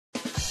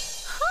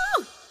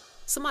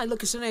Somebody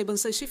look at your neighbor and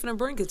say, she finna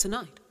bring it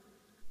tonight.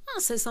 I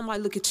say somebody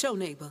look at your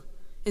neighbor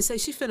and say,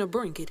 she finna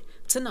bring it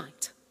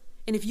tonight.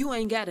 And if you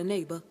ain't got a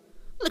neighbor,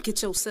 look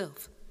at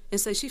yourself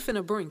and say, she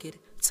finna bring it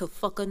to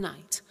fuck a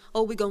night.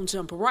 Oh, we gonna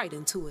jump right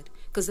into it,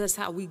 because that's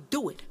how we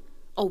do it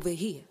over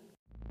here.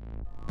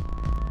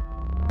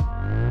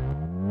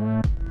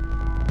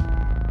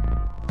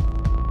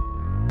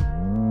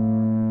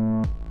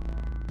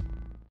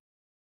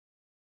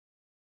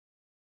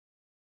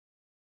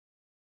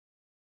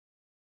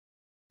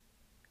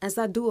 As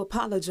I do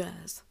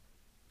apologize,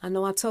 I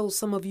know I told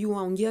some of you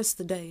on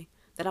yesterday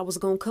that I was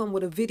going to come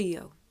with a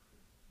video,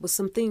 but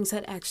some things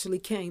had actually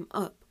came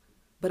up.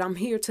 But I'm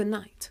here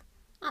tonight.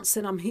 I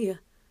said I'm here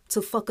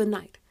to fuck a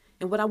night.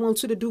 And what I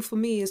want you to do for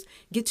me is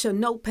get your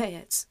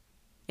notepads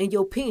and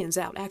your pens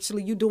out.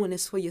 Actually, you're doing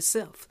this for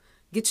yourself.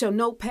 Get your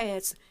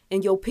notepads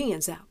and your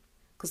pens out,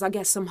 because I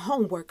got some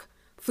homework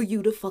for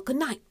you to fuck a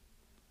night.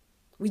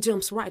 We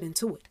jumps right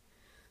into it.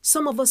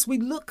 Some of us, we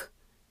look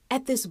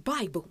at this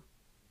Bible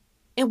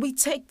and we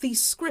take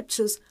these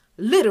scriptures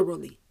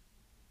literally.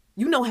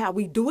 You know how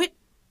we do it.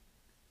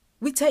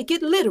 We take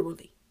it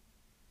literally.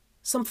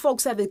 Some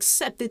folks have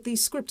accepted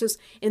these scriptures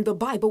in the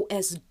Bible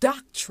as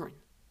doctrine.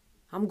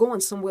 I'm going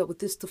somewhere with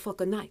this to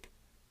fuck a night.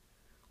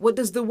 What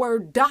does the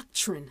word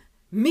doctrine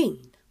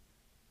mean?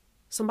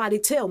 Somebody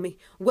tell me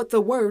what the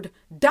word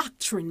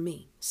doctrine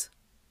means.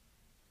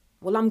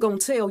 Well, I'm going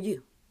to tell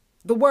you.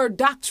 The word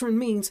doctrine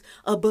means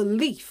a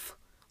belief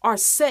or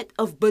set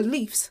of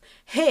beliefs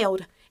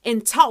held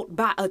and taught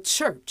by a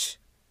church,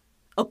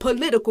 a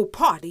political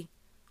party,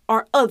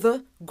 or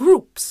other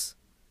groups.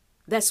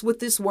 That's what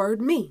this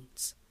word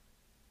means.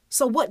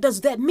 So what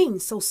does that mean,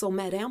 so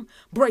madam?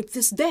 Break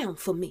this down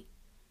for me.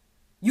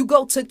 You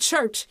go to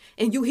church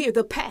and you hear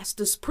the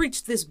pastors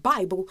preach this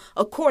Bible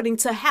according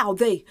to how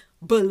they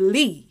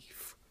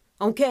believe,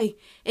 okay?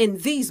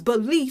 And these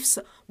beliefs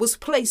was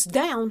placed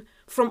down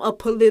from a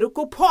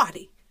political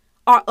party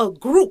or a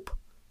group.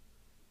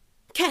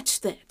 Catch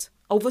that,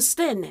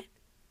 overstand that.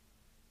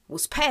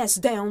 Was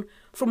passed down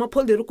from a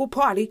political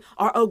party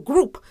or a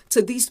group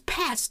to these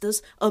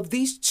pastors of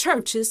these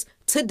churches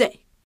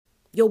today.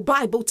 Your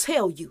Bible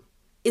tell you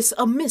it's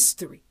a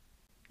mystery.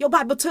 Your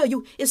Bible tell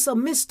you it's a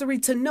mystery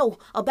to know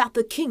about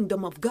the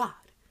kingdom of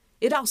God.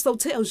 It also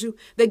tells you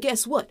that,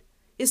 guess what?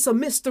 It's a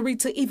mystery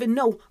to even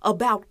know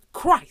about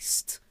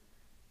Christ.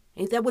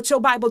 Ain't that what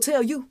your Bible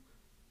tell you?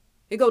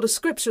 Here go the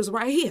scriptures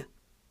right here.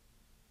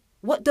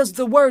 What does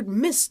the word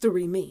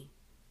mystery mean?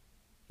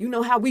 You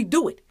know how we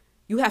do it.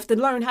 You have to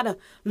learn how to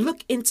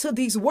look into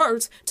these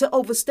words to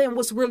understand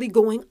what's really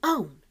going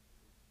on.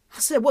 I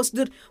said, what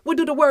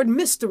do the word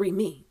mystery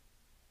mean?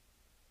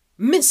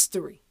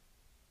 Mystery.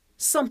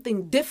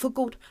 Something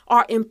difficult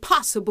or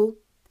impossible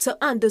to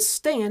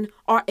understand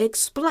or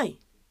explain.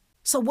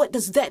 So what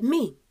does that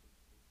mean?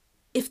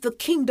 If the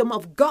kingdom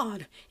of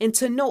God and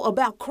to know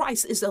about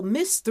Christ is a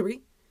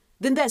mystery,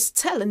 then that's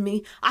telling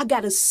me I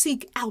got to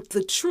seek out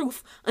the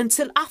truth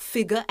until I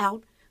figure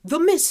out the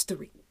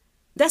mystery.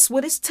 That's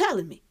what it's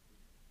telling me.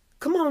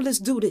 Come on, let's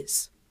do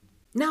this.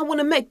 Now I want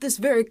to make this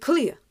very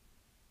clear.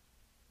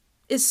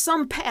 It's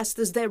some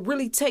pastors that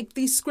really take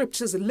these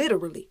scriptures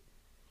literally,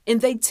 and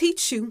they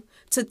teach you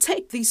to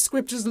take these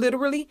scriptures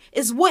literally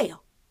as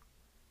well.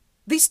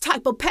 These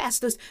type of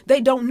pastors, they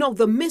don't know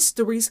the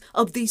mysteries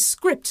of these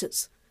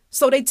scriptures,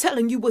 so they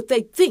telling you what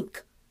they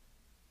think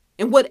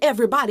and what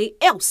everybody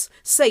else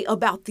say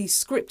about these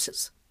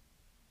scriptures,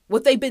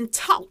 what they've been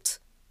taught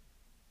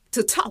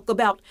to talk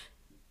about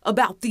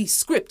these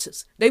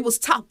scriptures. They was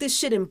taught this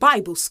shit in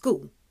Bible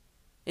school,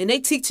 and they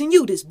teaching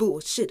you this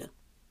bullshitter.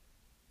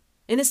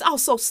 And it's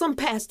also some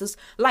pastors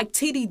like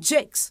T.D.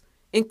 Jakes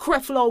and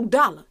Creflo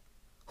Dollar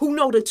who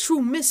know the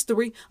true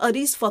mystery of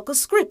these fucker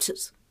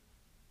scriptures.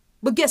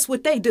 But guess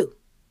what they do?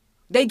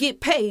 They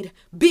get paid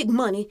big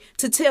money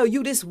to tell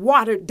you this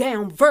watered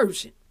down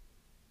version.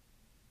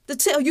 To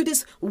tell you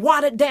this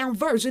watered down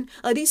version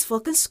of these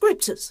fucking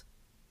scriptures.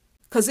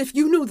 Because if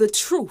you knew the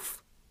truth,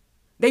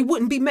 they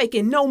wouldn't be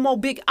making no more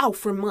big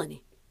offering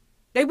money.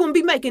 They wouldn't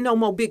be making no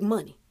more big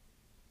money.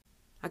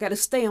 I got to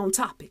stay on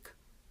topic.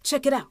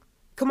 Check it out.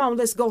 Come on,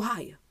 let's go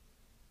higher.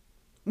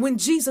 When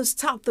Jesus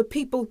taught the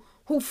people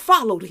who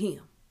followed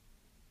him,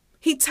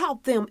 he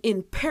taught them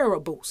in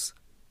parables.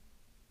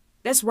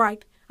 That's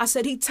right. I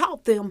said he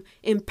taught them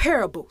in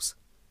parables.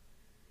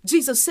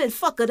 Jesus said,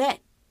 fucker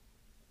that.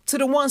 To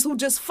the ones who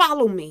just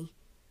follow me,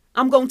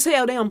 I'm going to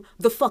tell them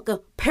the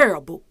fucker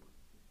parable.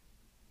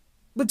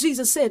 But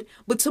Jesus said,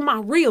 but to my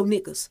real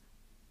niggas,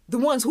 the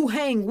ones who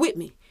hang with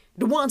me,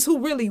 the ones who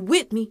really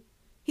with me,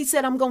 he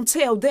said, I'm going to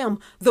tell them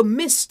the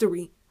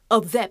mystery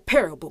of that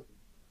parable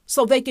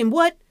so they can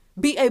what?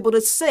 Be able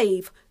to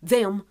save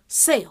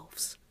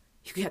themselves.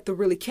 You have to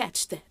really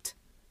catch that.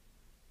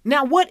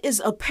 Now, what is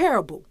a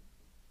parable?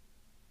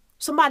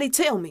 Somebody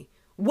tell me,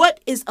 what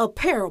is a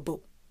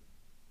parable?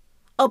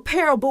 A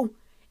parable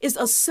is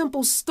a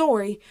simple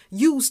story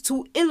used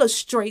to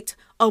illustrate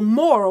a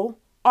moral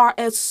or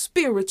a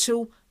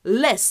spiritual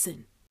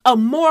lesson. A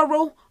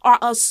moral or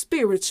a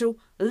spiritual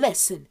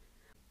lesson.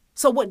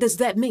 So what does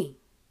that mean?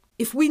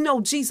 if we know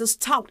Jesus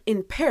taught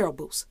in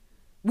parables,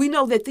 we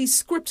know that these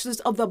scriptures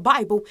of the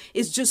Bible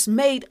is just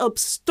made up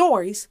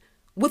stories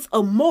with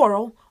a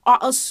moral or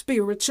a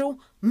spiritual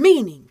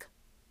meaning.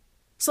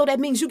 So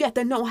that means you got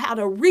to know how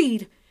to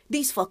read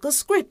these fucker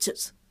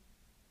scriptures.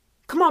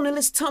 Come on and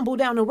let's tumble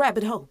down the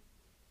rabbit hole.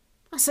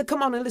 I said,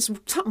 come on and let's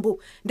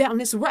tumble down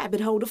this rabbit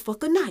hole the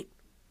fucker night.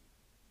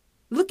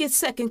 Look at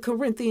 2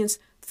 Corinthians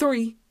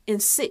 3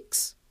 and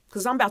 6,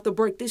 because I'm about to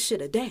break this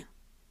shit down.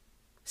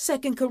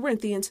 2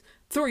 Corinthians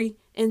 3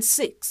 and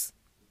 6.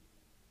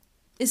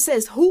 It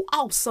says, who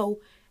also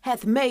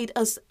hath made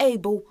us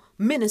able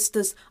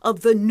ministers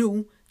of the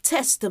New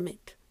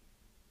Testament,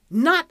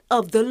 not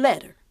of the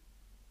letter,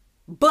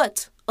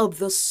 but of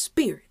the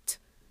Spirit.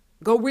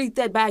 Go read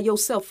that by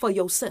yourself for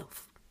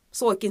yourself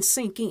so it can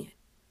sink in.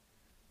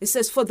 It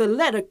says, for the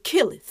letter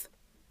killeth,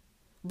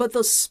 but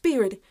the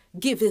Spirit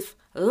giveth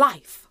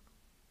life.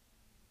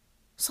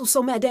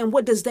 So madam,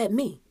 what does that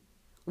mean?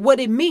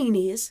 What it mean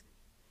is,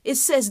 it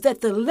says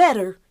that the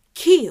letter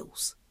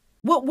kills.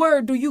 What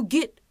word do you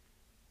get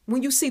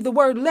when you see the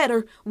word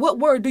letter? What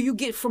word do you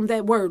get from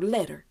that word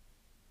letter?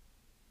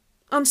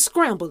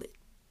 Unscramble it.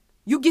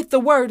 You get the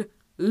word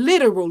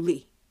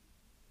literally.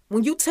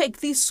 When you take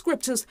these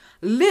scriptures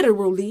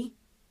literally,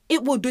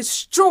 it will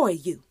destroy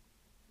you.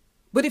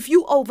 But if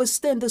you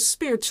understand the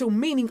spiritual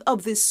meaning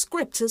of these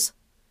scriptures,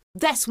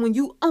 that's when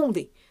you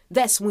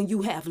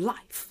have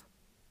life.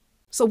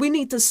 So we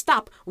need to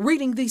stop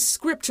reading these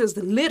scriptures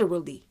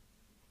literally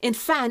and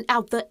find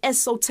out the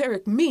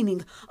esoteric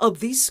meaning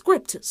of these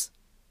scriptures.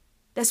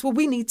 That's what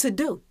we need to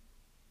do.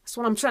 That's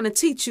what I'm trying to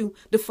teach you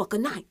the fucker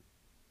night.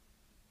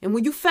 And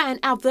when you find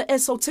out the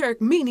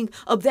esoteric meaning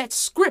of that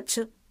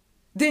scripture,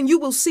 then you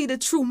will see the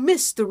true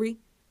mystery.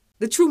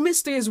 The true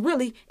mystery is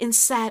really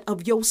inside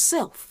of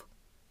yourself.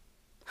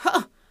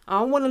 I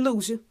don't want to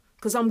lose you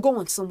because I'm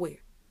going somewhere.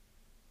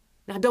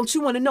 Now, don't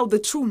you want to know the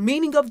true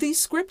meaning of these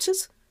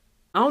scriptures?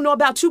 I don't know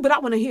about you, but I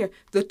want to hear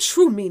the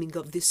true meaning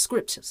of these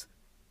scriptures.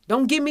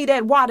 Don't give me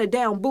that watered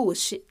down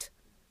bullshit.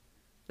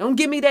 Don't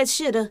give me that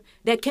shitter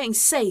that can't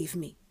save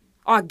me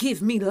or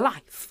give me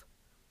life.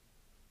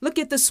 Look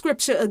at the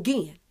scripture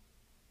again.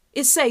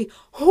 It say,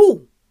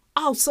 who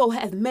also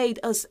hath made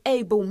us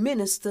able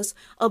ministers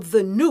of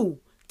the New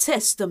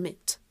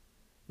Testament,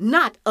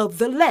 not of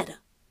the letter.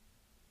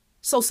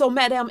 So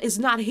madam is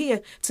not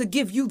here to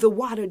give you the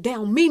watered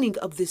down meaning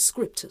of these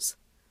scriptures.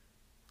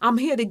 I'm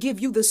here to give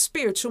you the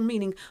spiritual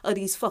meaning of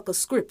these fucker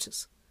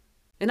scriptures.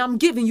 And I'm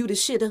giving you the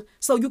shitter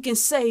so you can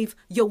save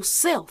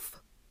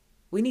yourself.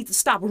 We need to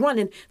stop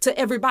running to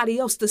everybody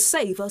else to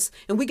save us,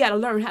 and we got to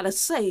learn how to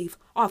save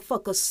our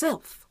fucker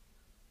self.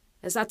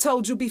 As I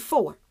told you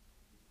before,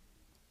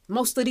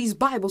 most of these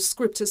Bible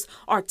scriptures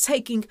are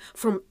taken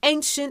from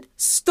ancient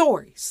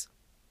stories.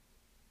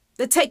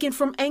 They're taken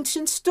from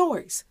ancient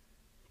stories,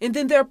 and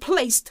then they're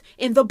placed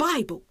in the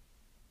Bible.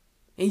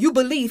 And you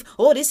believe,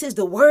 oh, this is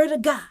the word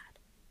of God.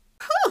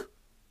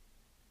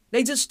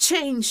 They just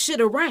change shit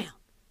around.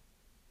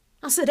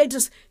 I said they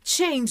just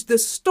changed the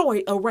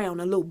story around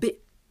a little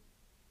bit.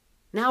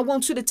 Now I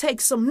want you to take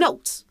some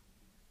notes,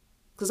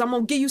 because I'm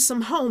going to give you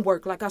some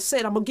homework. Like I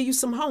said, I'm going to give you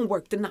some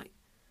homework tonight.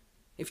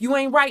 If you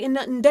ain't writing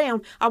nothing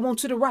down, I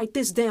want you to write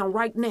this down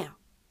right now.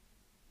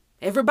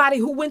 Everybody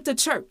who went to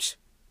church.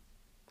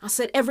 I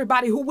said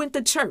everybody who went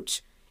to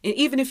church. And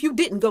even if you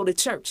didn't go to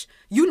church,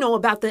 you know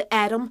about the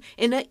Adam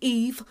and the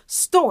Eve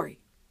story.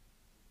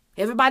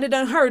 Everybody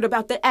done heard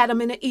about the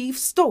Adam and the Eve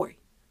story.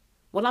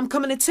 Well, I'm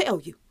coming to tell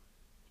you,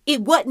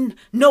 it wasn't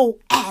no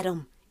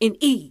Adam and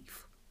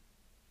Eve.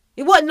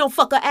 It wasn't no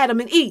fucker Adam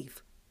and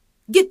Eve.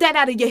 Get that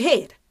out of your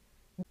head.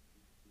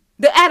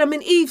 The Adam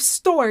and Eve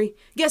story,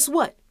 guess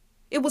what?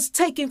 It was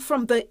taken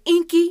from the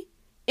Enki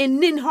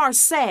and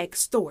Ninhursag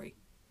story.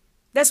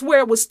 That's where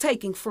it was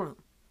taken from.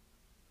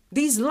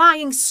 These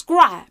lying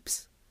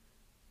scribes,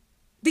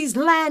 these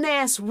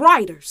lying-ass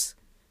writers,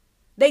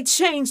 they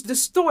changed the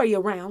story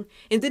around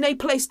and then they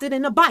placed it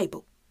in the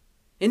Bible.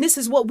 And this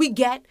is what we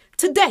got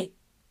today.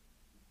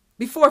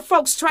 Before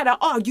folks try to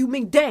argue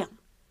me down,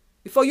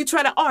 before you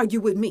try to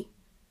argue with me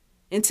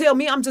and tell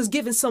me I'm just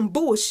giving some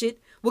bullshit,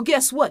 well,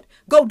 guess what?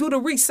 Go do the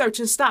research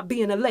and stop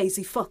being a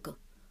lazy fucker.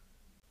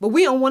 But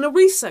we don't want to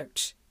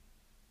research.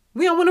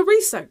 We don't want to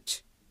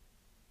research.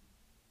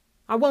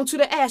 I want you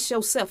to ask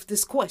yourself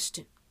this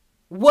question.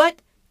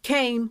 What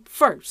came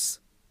first?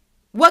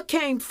 What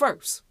came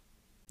first?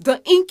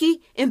 The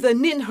Enki and the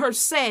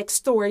Ninhursag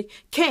story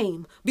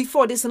came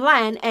before this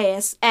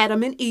lying-ass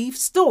Adam and Eve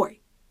story.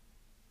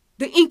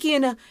 The Enki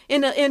and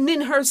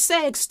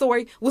Ninhursag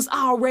story was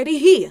already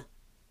here.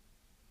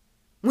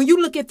 When you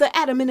look at the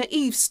Adam and the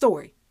Eve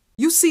story,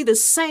 you see the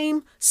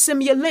same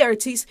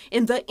similarities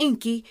in the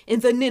Enki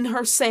and the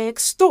Ninhursag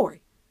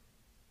story.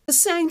 The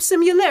same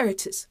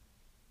similarities.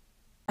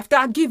 After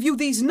I give you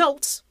these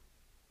notes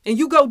and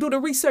you go do the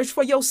research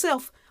for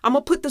yourself, I'm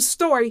going to put the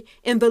story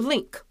in the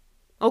link.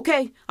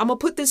 Okay? I'm going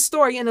to put this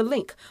story in a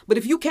link. But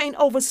if you can't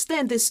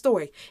understand this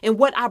story and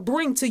what I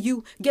bring to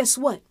you, guess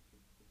what?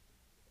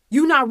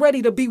 You're not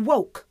ready to be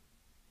woke.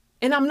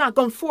 And I'm not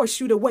going to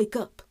force you to wake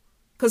up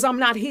because I'm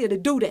not here to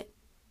do that.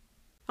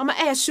 I'm going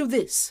to ask you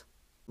this.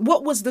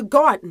 What was the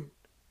garden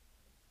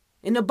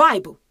in the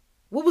Bible?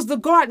 What was the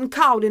garden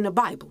called in the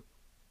Bible?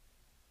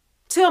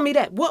 Tell me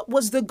that. What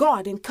was the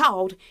garden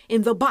called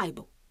in the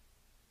Bible?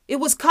 It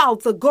was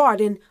called the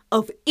Garden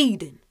of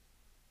Eden.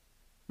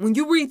 When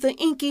you read the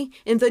Enki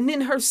and the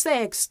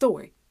Ninhursag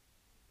story,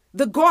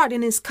 the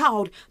garden is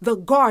called the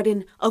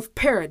Garden of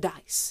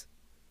Paradise.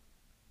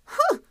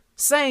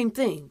 Same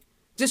thing,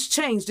 just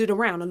changed it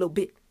around a little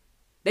bit.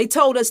 They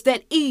told us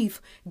that Eve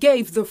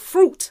gave the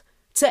fruit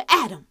to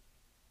Adam.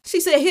 She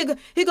said, here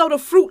go the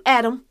fruit,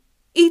 Adam.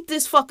 Eat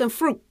this fucking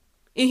fruit.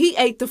 And he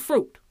ate the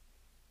fruit.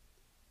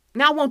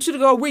 Now I want you to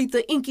go read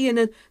the Enki and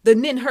the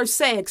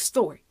Ninhursag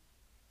story.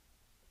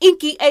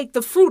 Enki ate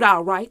the fruit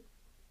all right.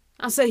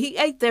 I said he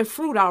ate that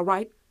fruit all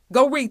right.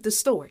 Go read the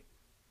story.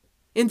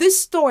 In this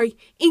story,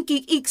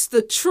 Enki eats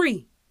the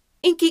tree.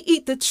 Enki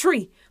eat the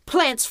tree,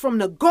 plants from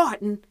the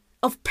Garden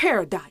of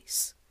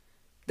Paradise.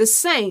 The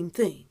same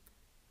thing.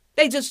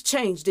 They just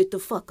changed it the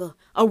fucker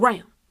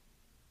around.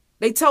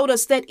 They told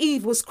us that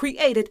Eve was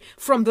created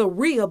from the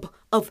rib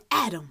of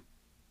Adam.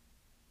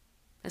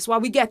 That's why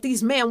we got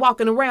these men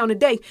walking around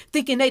today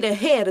thinking they the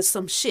head of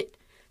some shit.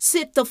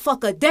 Sit the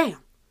fucker down.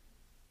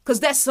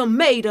 Because that's some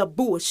made-up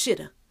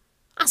bullshitter.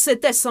 I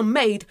said that's some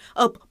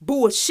made-up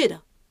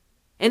bullshitter.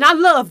 And I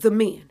love the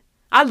men.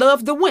 I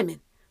love the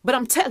women. But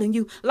I'm telling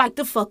you, like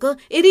the fucker,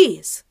 it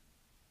is.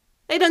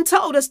 They done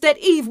told us that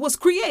Eve was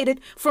created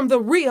from the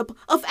rib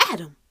of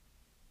Adam.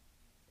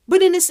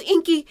 But in this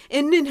Enki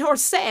and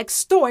Ninhursag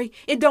story,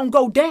 it don't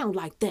go down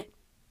like that.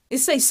 It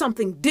say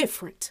something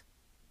different.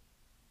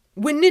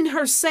 When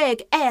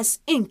Ninhursag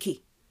asked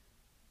Enki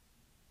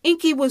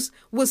was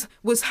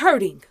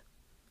hurting.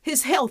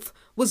 His health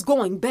was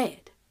going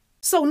bad.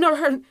 So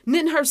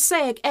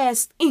Ninhursag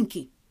asked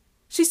Enki.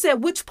 She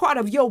said, which part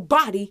of your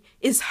body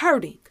is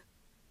hurting?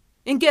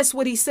 And guess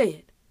what he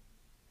said?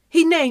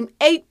 He named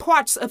 8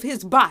 parts of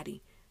his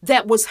body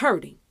that was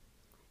hurting.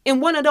 And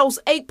one of those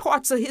 8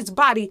 parts of his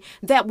body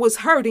that was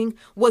hurting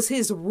was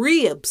his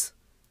ribs.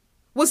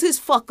 Was his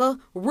fucker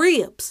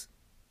ribs.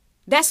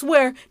 That's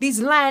where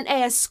these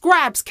lying-ass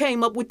scribes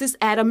came up with this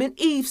Adam and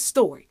Eve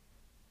story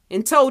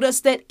and told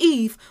us that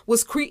Eve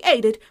was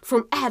created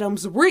from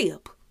Adam's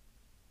rib.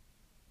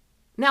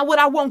 Now what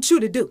I want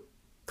you to do,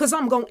 because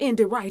I'm going to end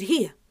it right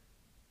here.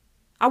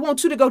 I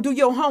want you to go do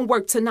your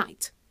homework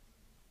tonight.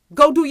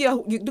 Go do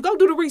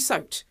the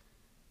research.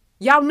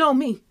 Y'all know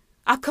me.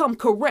 I come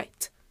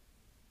correct.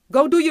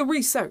 Go do your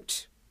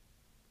research.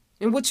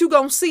 And what you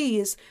gonna see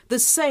is the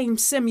same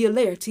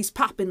similarities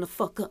popping the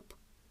fuck up.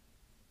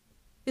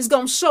 It's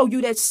gonna show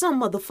you that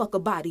some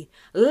motherfucker body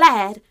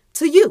lied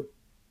to you.